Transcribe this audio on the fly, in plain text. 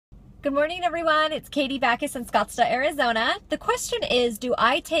Good morning, everyone. It's Katie Backus in Scottsdale, Arizona. The question is, do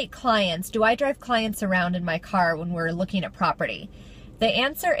I drive clients around in my car when we're looking at property? The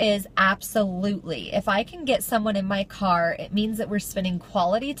answer is absolutely. If I can get someone in my car, it means that we're spending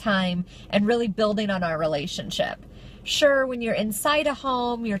quality time and really building on our relationship. Sure, when you're inside a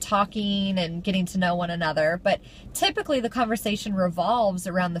home, you're talking and getting to know one another, but typically the conversation revolves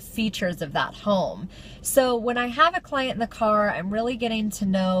around the features of that home. So when I have a client in the car, I'm really getting to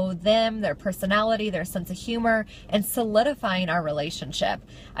know them, their personality, their sense of humor, and solidifying our relationship.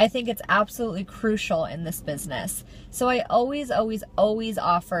 I think it's absolutely crucial in this business. So I always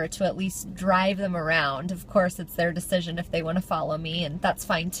offer to at least drive them around. Of course, it's their decision if they want to follow me, and that's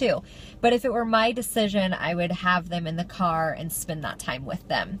fine too. But if it were my decision, I would have them in the car and spend that time with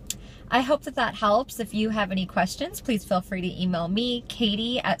them. I hope that helps. If you have any questions, please feel free to email me,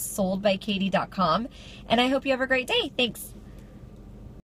 Katie@soldbykatie.com. And I hope you have a great day. Thanks.